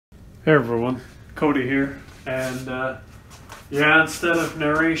Hey everyone, Cody here, and yeah, instead of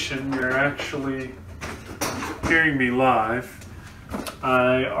narration, you're actually hearing me live.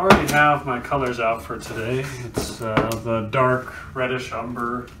 I already have my colors out for today. It's the dark reddish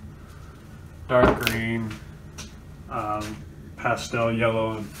umber, dark green, pastel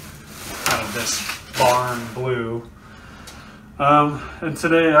yellow, and kind of this barn blue. And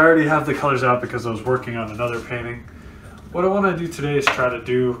today I already have the colors out because I was working on another painting. What I want to do today is try to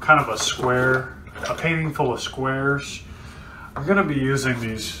do kind of a painting full of squares. I'm going to be using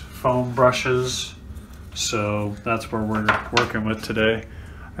these foam brushes, so that's what we're working with today.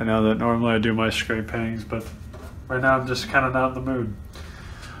 I know that normally I do my scrape paintings, but right now I'm just kind of not in the mood.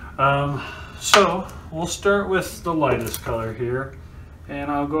 So we'll start with the lightest color here, and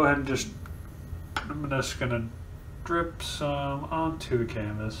I'll go ahead and I'm just going to drip some onto the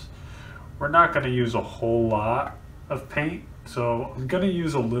canvas. We're not going to use a whole lot of paint, so I'm going to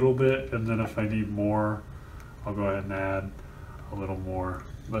use a little bit, and then if I need more, I'll go ahead and add a little more,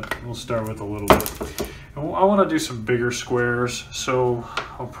 but we'll start with a little bit. And I want to do some bigger squares, so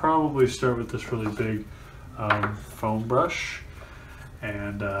I'll probably start with this really big foam brush,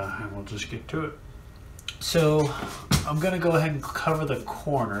 and we'll just get to it. So I'm going to go ahead and cover the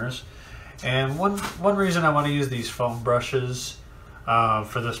corners, and one reason I want to use these foam brushes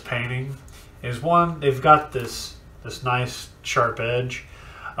for this painting is, one, they've got this nice sharp edge,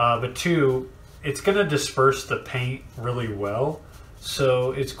 but two, it's going to disperse the paint really well,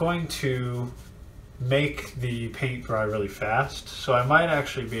 so it's going to make the paint dry really fast. So I might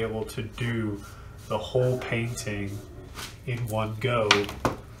actually be able to do the whole painting in one go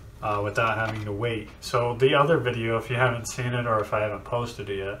without having to wait. So the other video, if you haven't seen it or if I haven't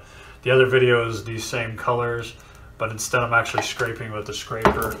posted it yet, the other video is these same colors, but instead I'm actually scraping with the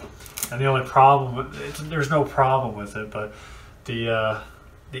scraper. And the only problem, there's no problem with it, but the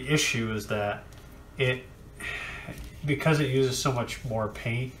issue is that because it uses so much more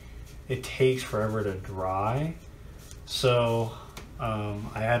paint, it takes forever to dry. So I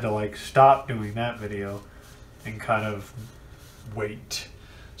had to stop doing that video and kind of wait.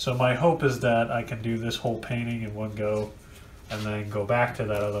 So my hope is that I can do this whole painting in one go and then go back to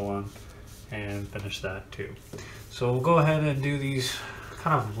that other one and finish that too. So we'll go ahead and do these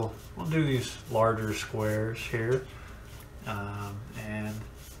we'll do these larger squares here, and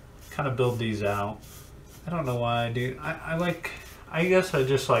kind of build these out. I don't know why I do. I guess I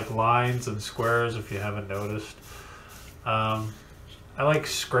just like lines and squares, if you haven't noticed. I like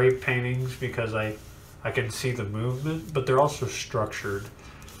scrape paintings because I can see the movement, but they're also structured.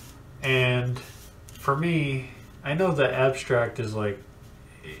 And for me, I know that abstract is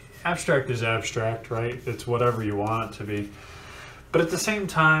abstract, right? It's whatever you want it to be. But at the same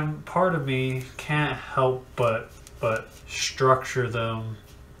time, part of me can't help but structure them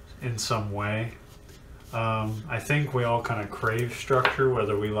in some way. I think we all kind of crave structure,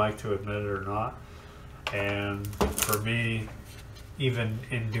 whether we like to admit it or not. And for me, even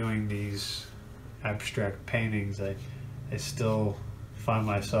in doing these abstract paintings, I still find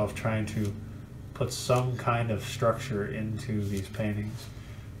myself trying to put some kind of structure into these paintings.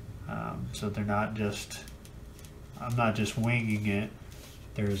 So they're not just, I'm not just winging it.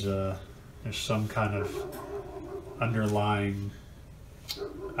 There's some kind of underlying,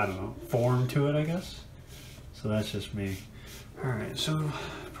 I don't know, form to it, I guess. So that's just me. All right, so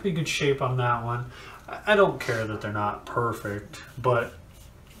pretty good shape on that one. I don't care that they're not perfect, but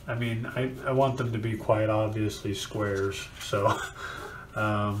I mean, I want them to be quite obviously squares. So,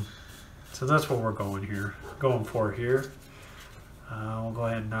 so that's what we're going for here. We'll go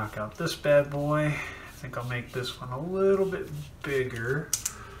ahead and knock out this bad boy. I think I'll make this one a little bit bigger.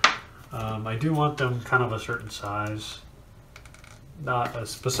 I do want them kind of a certain size, not a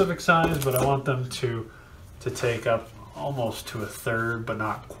specific size, but I want them to take up almost to a third, but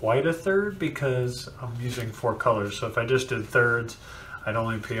not quite a third, because I'm using 4 colors. So if I just did thirds, I'd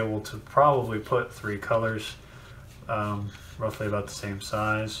only be able to probably put 3 colors, roughly about the same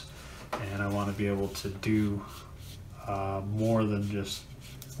size. And I want to be able to do more than just,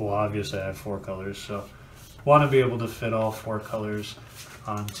 well, obviously I have 4 colors, so want to be able to fit all 4 colors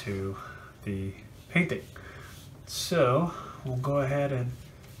onto the painting. So we'll go ahead and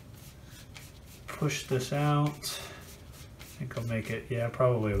push this out. I think I'll make it, yeah,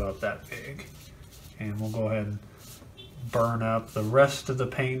 probably about that big. And we'll go ahead and burn up the rest of the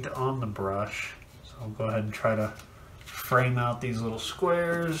paint on the brush. So I'll go ahead and try to frame out these little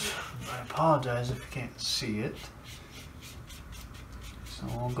squares. I apologize if you can't see it. So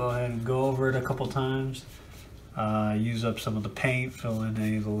we'll go ahead and go over it a couple times. Use up some of the paint, fill in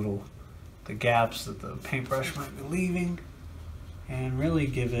any of the gaps that the paintbrush might be leaving. and really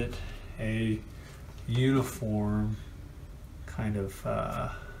give it a uniform kind of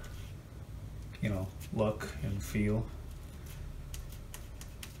you know, look and feel.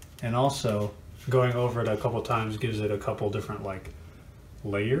 And also going over it a couple times gives it a couple different like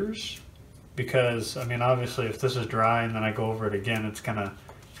layers, because I mean obviously if this is dry and then I go over it again, it's gonna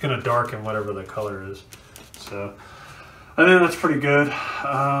darken whatever the color is. So I think that's pretty good.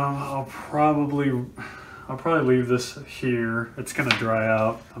 I'll probably leave this here. It's gonna dry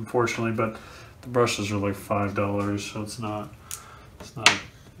out unfortunately, but the brushes are like $5, so it's not a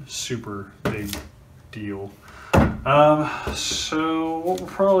super big deal. So what we'll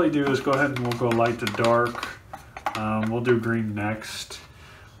probably do is go ahead and we'll go light to dark. We'll do green next.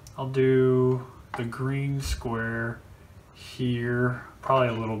 I'll do the green square here, probably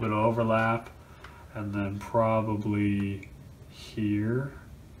a little bit of overlap, and then probably here.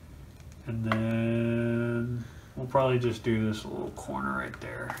 And then we'll probably just do this little corner right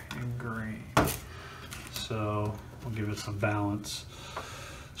there in green. So we'll give it some balance.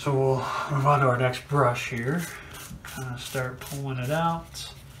 So we'll move on to our next brush here. Kind of start pulling it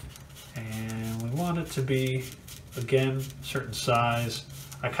out. And we want it to be, again, certain size.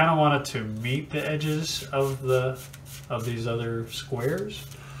 I kind of want it to meet the edges of these other squares.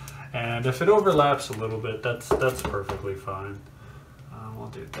 And if it overlaps a little bit, that's perfectly fine. We'll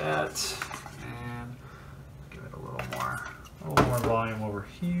do that, and give it a little more volume over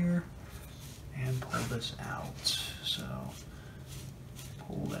here, and pull this out. So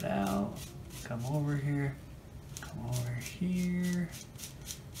pull it out, come over here, come over here.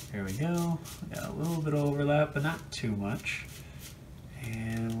 There we go. We got a little bit of overlap, but not too much.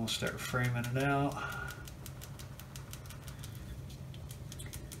 And we'll start framing it out.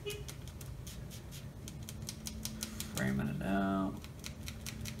 Framing it out.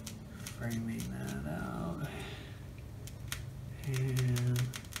 Framing that out. And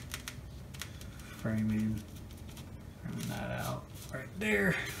framing that out right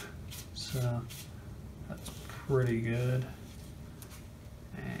there. So that's pretty good.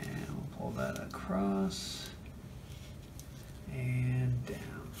 And we'll pull that across and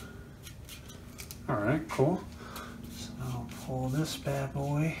down. All right, cool. So I'll pull this bad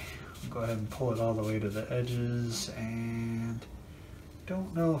boy. Go ahead and pull it all the way to the edges, and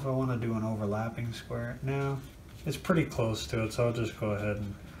don't know if I want to do an overlapping square. No, it's pretty close to it, so I'll just go ahead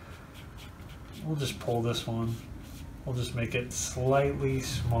and we'll just pull this one. We'll just make it slightly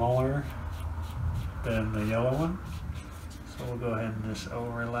smaller than the yellow one. So we'll go ahead and just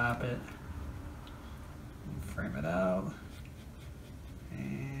overlap it, and frame it out,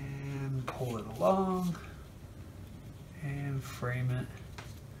 and pull it along, and frame it,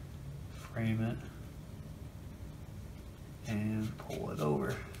 and pull it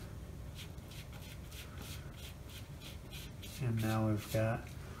over. And now we've got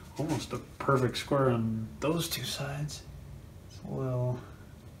almost a perfect square on those two sides. It's a little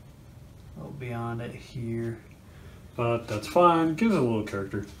beyond it here, but that's fine. Gives it a little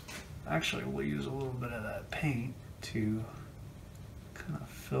character. Actually, we'll use a little bit of that paint to kind of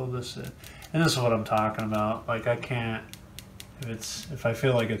fill this in. And this is what I'm talking about. Like, I can't, if I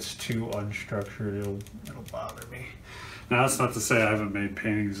feel like it's too unstructured, it'll bother me. Now, that's not to say I haven't made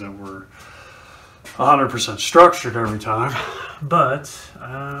paintings that were 100% structured every time, but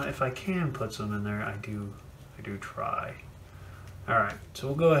if I can put some in there, I do try. All right, so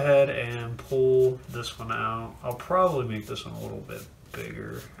we'll go ahead and pull this one out. I'll probably make this one a little bit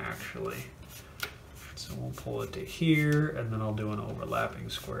bigger, actually. So we'll pull it to here, and then I'll do an overlapping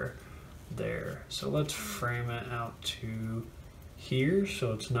square there. So let's frame it out to here,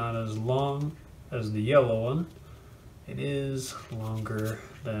 so it's not as long as the yellow one. It is longer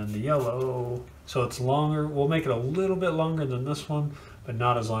than the yellow, so it's longer. We'll make it a little bit longer than this one, but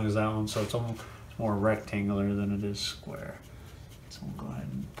not as long as that one, so it's almost more rectangular than it is square. So we'll go ahead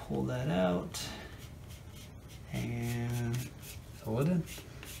and pull that out and fill it in.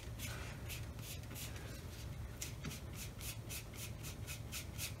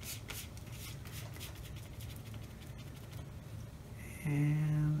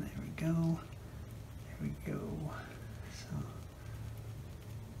 And there we go. There we go. So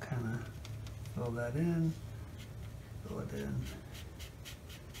kind of fill that in, fill it in.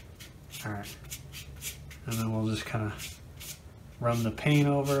 All right. And then we'll just kind of run the paint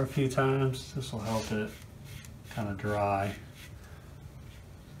over a few times. This will help it kind of dry.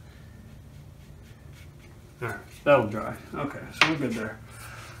 All right, that'll dry. Okay, so we're good there.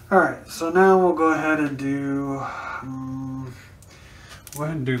 All right, so now we'll go ahead and do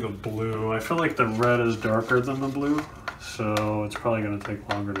the blue. I feel like the red is darker than the blue, so it's probably going to take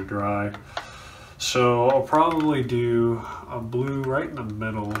longer to dry. So I'll probably do a blue right in the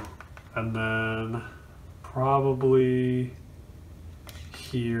middle, and then probably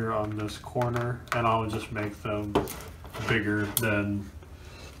here on this corner, and I'll just make them bigger than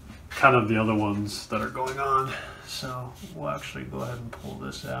kind of the other ones that are going on. So we'll actually go ahead and pull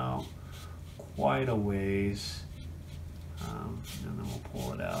this out quite a ways, and then we'll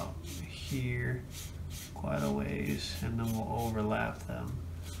pull it out here quite a ways, and then we'll overlap them.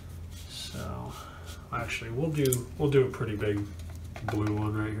 So actually we'll do a pretty big blue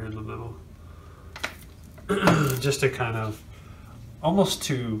one right here in the middle, just to kind of almost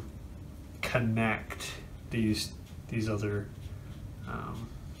to connect these other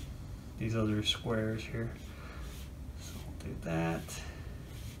squares here. So we'll do that.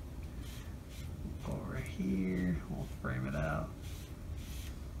 Go over here, we'll frame it out.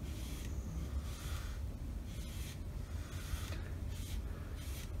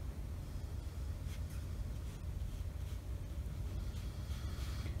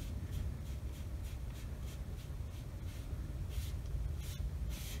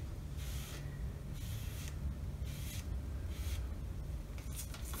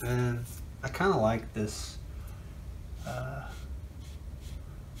 And I kind of like this, kind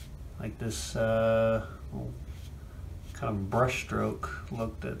of brush stroke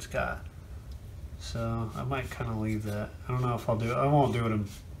look that it's got. So I might kind of leave that. I don't know if I'll do it. I won't do it in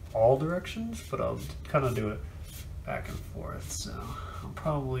all directions, but I'll kind of do it back and forth. So I'll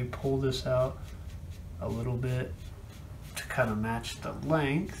probably pull this out a little bit to kind of match the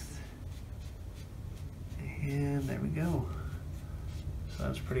length. And there we go. So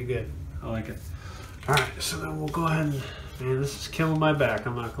that's pretty good. I like it. All right, so then we'll go ahead and, man, this is killing my back,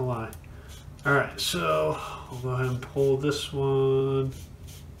 I'm not gonna lie. All right, so we'll go ahead and pull this one.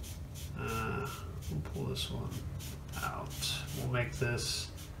 We'll pull this one out. We'll make this,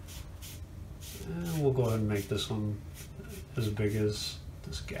 and we'll go ahead and make this one as big as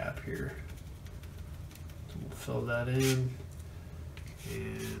this gap here. So we'll fill that in,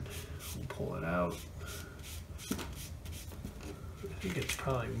 and we'll pull it out. I think it's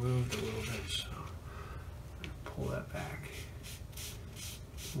probably moved a little bit, so pull that back.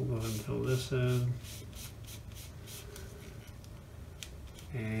 We'll go ahead and fill this in.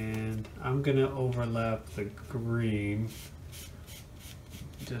 And I'm gonna overlap the green.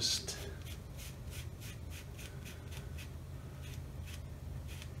 Just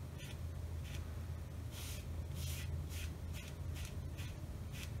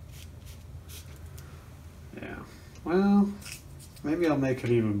yeah, well, maybe I'll make it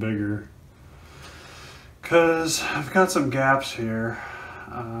even bigger, because I've got some gaps here.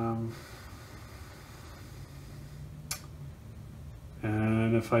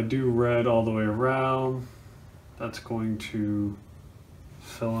 And if I do red all the way around, that's going to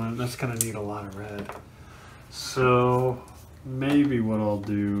fill in. That's going to need a lot of red. So maybe what I'll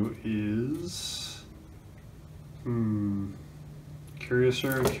do is,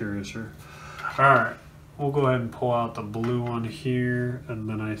 curiouser and curiouser. All right. We'll go ahead and pull out the blue one here, and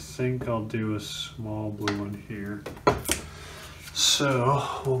then I think I'll do a small blue one here. So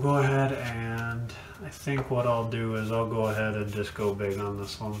we'll go ahead, and I think what I'll do is I'll go ahead and just go big on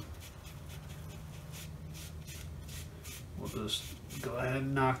this one. We'll just go ahead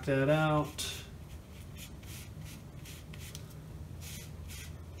and knock that out.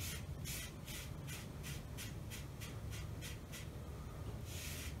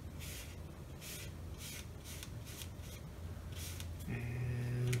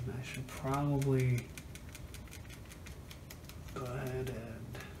 Probably go ahead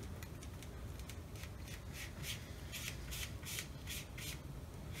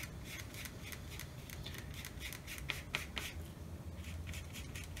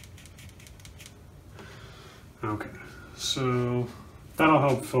and okay, so that'll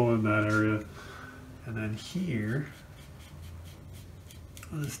help fill in that area. And then here,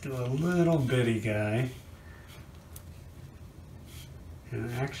 let's do a little bitty guy. And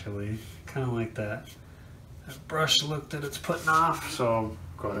actually, kind of like that brush look that it's putting off, so I'll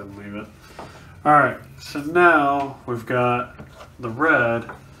go ahead and leave it. All right, so now we've got the red.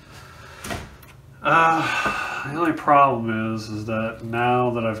 The only problem is that now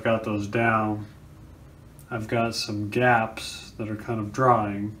that I've got those down, I've got some gaps that are kind of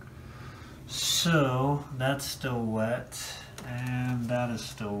drying. So that's still wet, and that is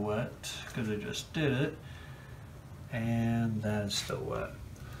still wet because I just did it. And that is still wet.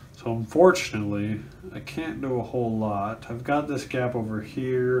 So unfortunately, I can't do a whole lot. I've got this gap over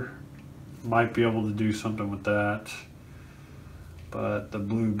here. Might be able to do something with that. But the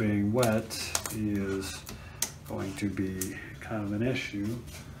blue being wet is going to be kind of an issue.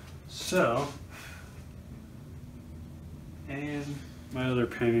 So And my other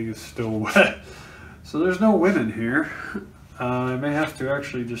painting is still wet. So there's no winning here. I may have to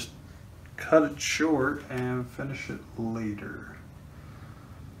actually just cut it short and finish it later.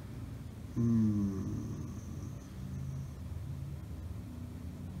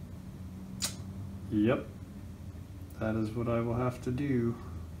 Yep, that is what I will have to do.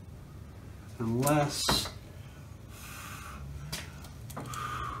 Unless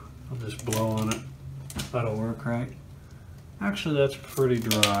I'll just blow on it. That'll work, right? Actually, that's pretty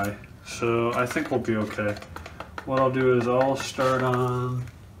dry, so I think we'll be okay. What I'll do is I'll start on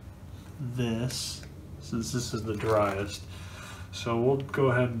this, since this is the driest. So we'll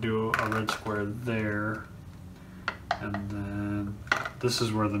go ahead and do a red square there, and then this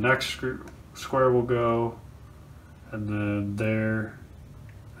is where the next square will go, and then there,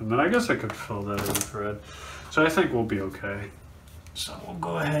 and then I guess I could fill that in with red. So I think we'll be okay. So we'll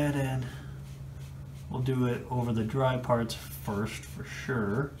go ahead and we'll do it over the dry parts first for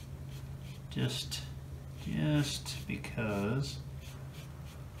sure, just because.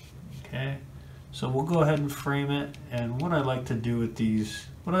 Okay, so we'll go ahead and frame it. And what I like to do with these,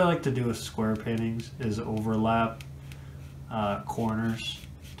 what I like to do with square paintings is overlap corners,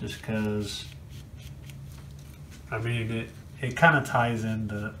 just because, I mean, it kind of ties in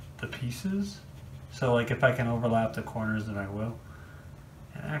the pieces. So like if I can overlap the corners, then I will.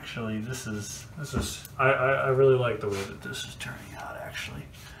 And actually this is I really like the way that this is turning out actually.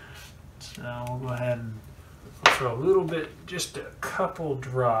 So we'll go ahead and throw a little bit, just a couple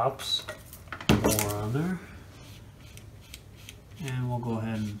drops more on there. And we'll go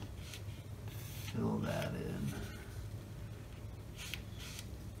ahead and fill that in.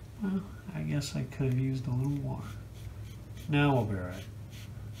 Well, I guess I could have used a little more. No, we'll be alright.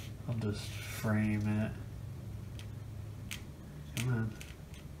 I'll just frame it. Come on.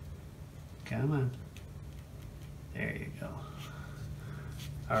 Come on. There you go.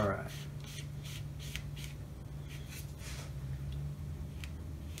 Alright.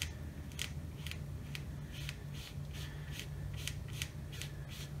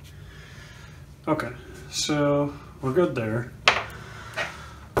 Okay, so we're good there.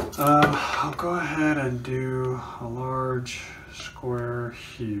 I'll go ahead and do a large square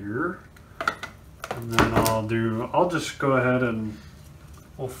here, and then I'll just go ahead and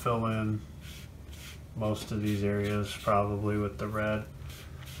we'll fill in most of these areas probably with the red.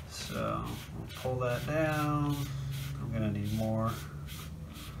 So we'll pull that down. I'm gonna need more.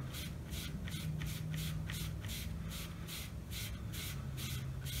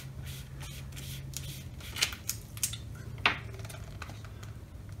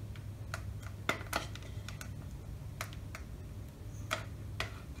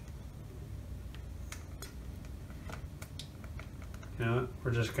 You know what?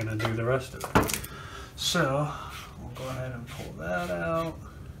 We're just gonna do the rest of it. So we'll go ahead and pull that out.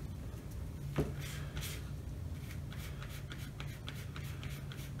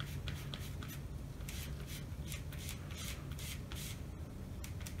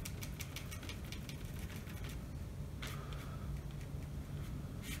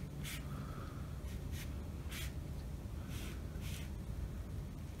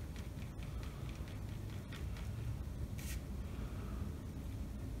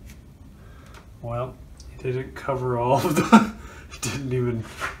 Well, it didn't cover all of the, it didn't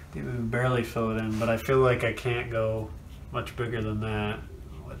even barely fill it in, but I feel like I can't go much bigger than that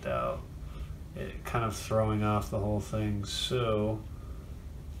without it kind of throwing off the whole thing. So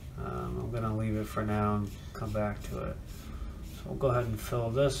I'm gonna leave it for now and come back to it. So we'll go ahead and fill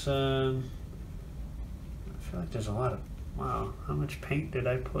this in. I feel like there's a lot of, wow, how much paint did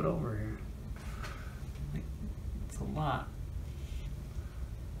I put over here? It's a lot.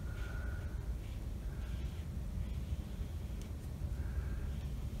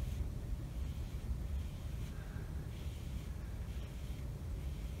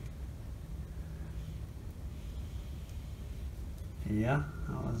 Yeah,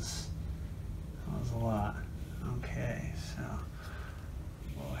 that was a lot. Okay, so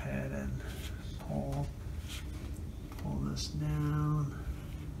go ahead and pull this down.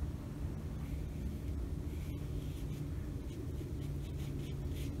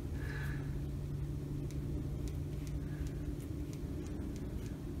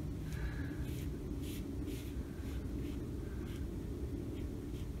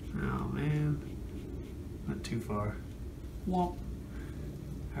 Oh man, not too far. Womp.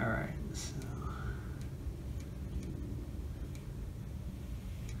 All right, so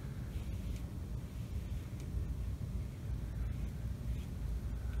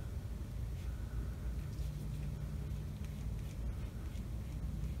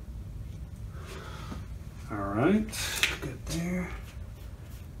all right, good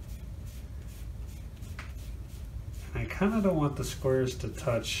I kind of don't want the squares to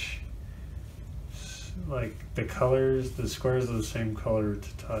touch, like the colors, the squares of the same color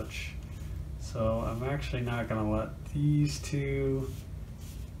to touch. So I'm actually not going to let these two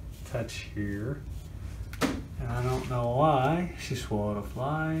touch here. And I don't know why she swallowed a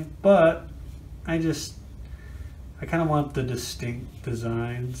fly, but I kind of want the distinct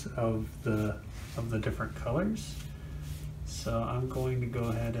designs of the different colors. So I'm going to go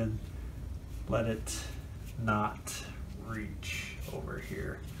ahead and let it not reach over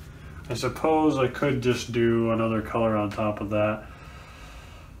here. I suppose I could just do another color on top of that.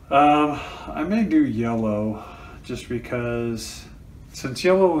 I may do yellow just because since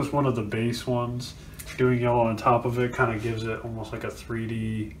yellow was one of the base ones, doing yellow on top of it kind of gives it almost like a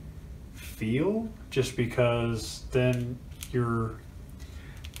 3D feel, just because then you're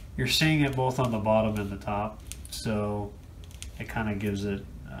seeing it both on the bottom and the top, so it kind of gives it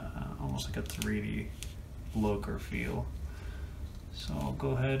almost like a 3D look or feel. So I'll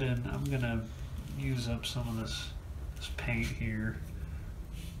go ahead and I'm gonna use up some of this paint here.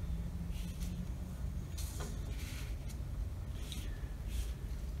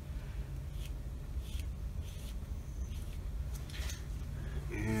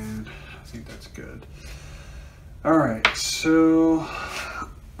 And I think that's good. All right, so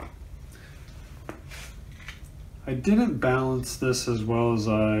I didn't balance this as well as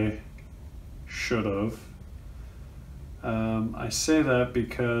I should have. I say that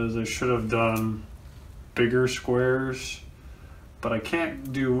because I should have done bigger squares, but I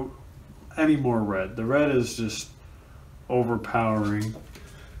can't do any more red. The red is just overpowering.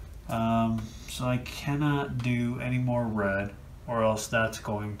 So I cannot do any more red, or else that's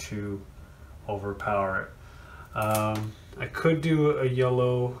going to overpower it. I could do a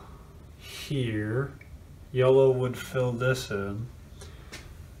yellow here. Yellow would fill this in.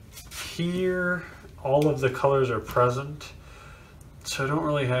 Here, all of the colors are present, so I don't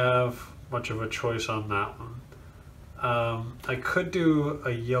really have much of a choice on that one. I could do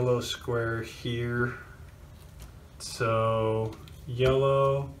a yellow square here. So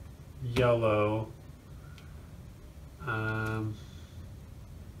yellow, yellow.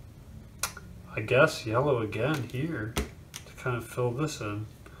 I guess yellow again here to kind of fill this in.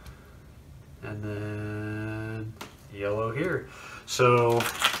 And then yellow here. So,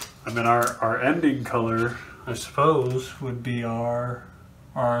 I mean, our ending color, I suppose, would be our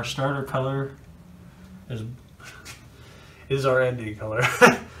starter color is our ending color.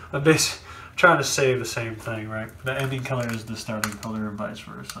 I'm trying to say the same thing, right? The ending color is the starting color and vice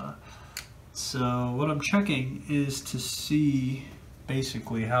versa. So what I'm checking is to see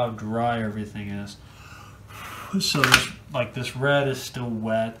basically how dry everything is. So this red is still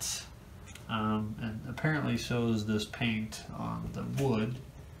wet, and apparently so is this paint on the wood.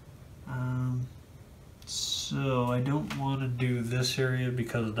 So I don't want to do this area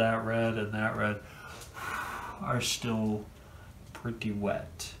because that red and that red are still pretty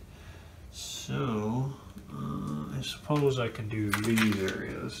wet. So I suppose I can do these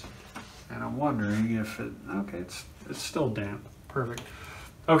areas. And I'm wondering if it's still damp. Perfect.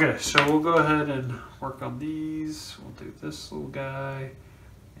 Okay, so we'll go ahead and work on these. We'll do this little guy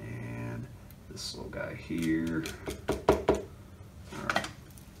and this little guy here. All right.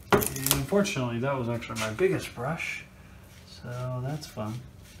 And unfortunately, that was actually my biggest brush, so that's fun.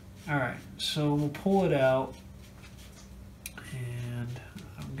 All right, so we'll pull it out, and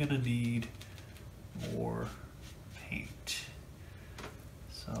I'm gonna need more paint.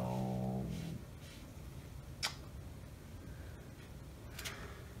 So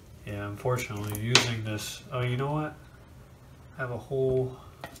yeah, unfortunately, using this. Oh, you know what? I have a whole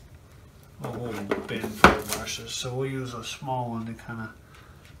bin full of brushes, so we'll use a small one to kind of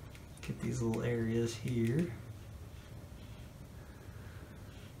get these little areas here.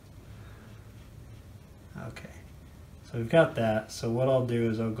 Okay, so we've got that. So what I'll do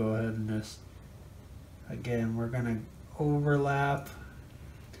is I'll go ahead and just, again, we're gonna overlap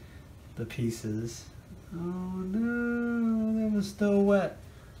the pieces. Oh no, that was still wet.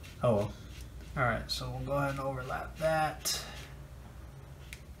 Oh well. All right, so we'll go ahead and overlap that.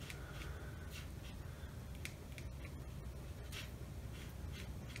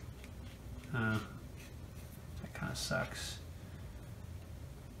 That kind of sucks.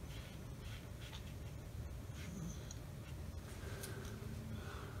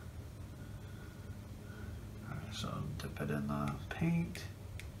 Alright, so dip it in the paint,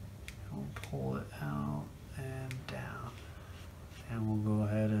 and we'll pull it out and down. And we'll go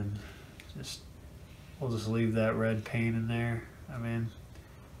ahead and we'll just leave that red paint in there. I mean,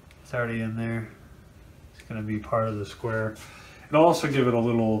 it's already in there. It's gonna be part of the square. It'll also give it a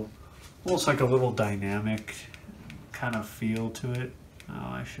little, almost like a little dynamic kind of feel to it. Oh,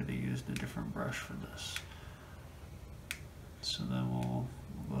 I should have used a different brush for this. So then we'll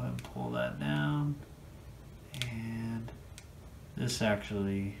go ahead and pull that down, and this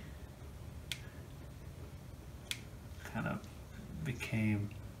actually kind of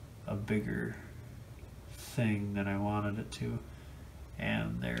became a bigger thing than I wanted it to,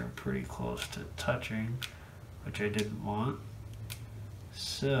 and they're pretty close to touching, which I didn't want.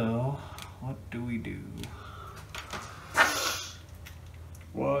 So what do we do?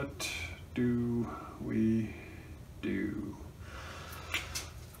 What do we do?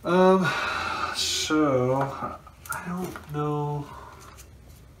 So I don't know.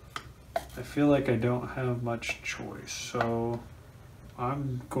 I feel like I don't have much choice, so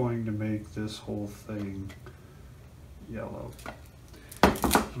I'm going to make this whole thing yellow.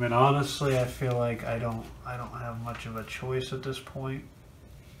 I mean, honestly, I feel like I don't have much of a choice at this point,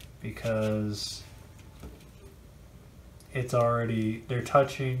 because it's already, they're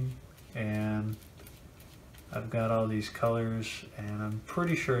touching, and I've got all these colors, and I'm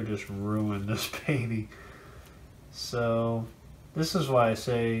pretty sure I just ruined this painting. So this is why I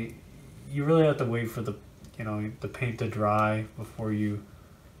say you really have to wait for the paint to dry before you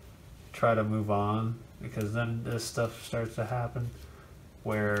try to move on, because then this stuff starts to happen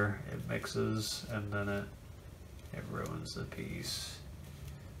where it mixes and then it ruins the piece.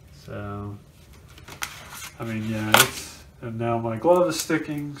 So I mean, yeah, and now my glove is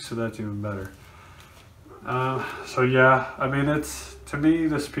sticking, so that's even better. So yeah, I mean, to me,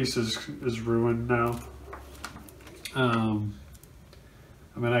 this piece is ruined now.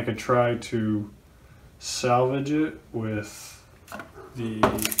 I mean, I could try to salvage it with the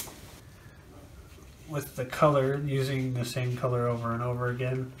color, using the same color over and over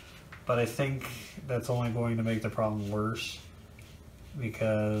again, but I think that's only going to make the problem worse,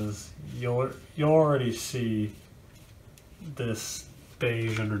 because you'll already see this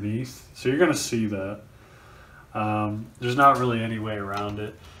beige underneath, so you're going to see that. There's not really any way around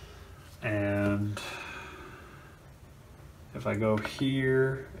it, and if I go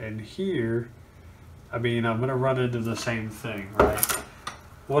here and here, I mean, I'm going to run into the same thing, right?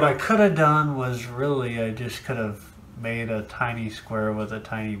 What I could have done was really, I just could have made a tiny square with a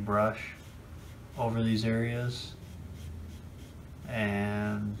tiny brush over these areas,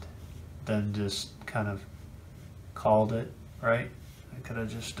 and then just kind of called it, right? I could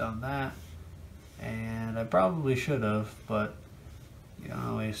have just done that, and I probably should have, but you don't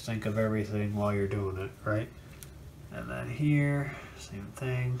always think of everything while you're doing it, right? And then here, same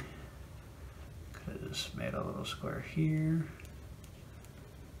thing. Could have just made a little square here.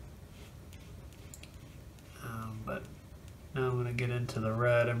 But now I'm going to get into the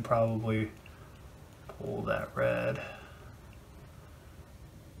red and probably pull that red.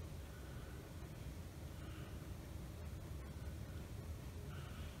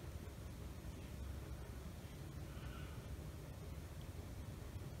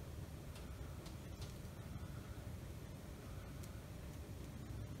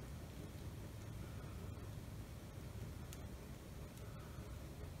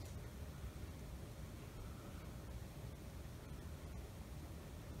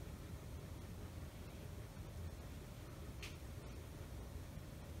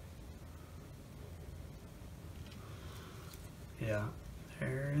 Yeah,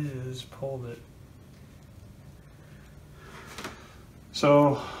 there it is, pulled it.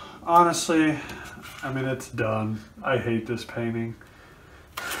 So, honestly, I mean, it's done. I hate this painting.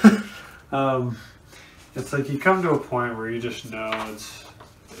 It's like you come to a point where you just know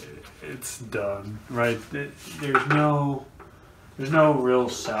it's done, right? There's no real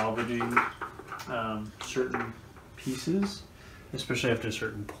salvaging certain pieces, especially after a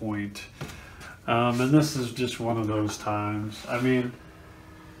certain point. And this is just one of those times. I mean,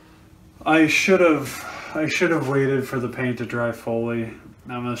 I should have waited for the paint to dry fully.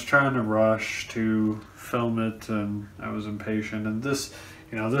 I was trying to rush to film it, and I was impatient. And this,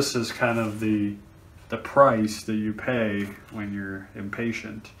 this is kind of the price that you pay when you're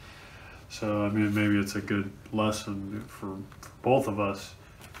impatient. So I mean, maybe it's a good lesson for both of us.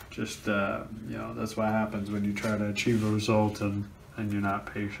 Just that's what happens when you try to achieve a result and you're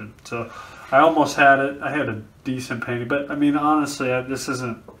not patient. So I almost had it. I had a decent painting, but I mean, honestly, this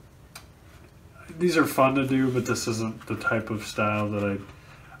isn't. These are fun to do, but this isn't the type of style that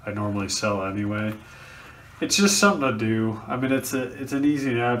I normally sell anyway. It's just something to do. I mean, it's an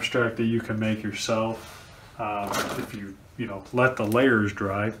easy abstract that you can make yourself if you let the layers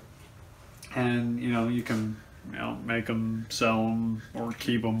dry, and you can make them, sell them, or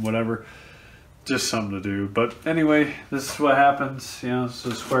keep them, whatever. Just something to do. But anyway, this is what happens. This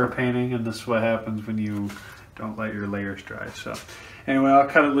is square painting, and this is what happens when you don't let your layers dry. So anyway, I'll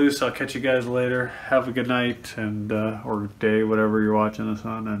cut it loose. I'll catch you guys later. Have a good night and or day, whatever you're watching this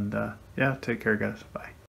on. And yeah, take care, guys. Bye.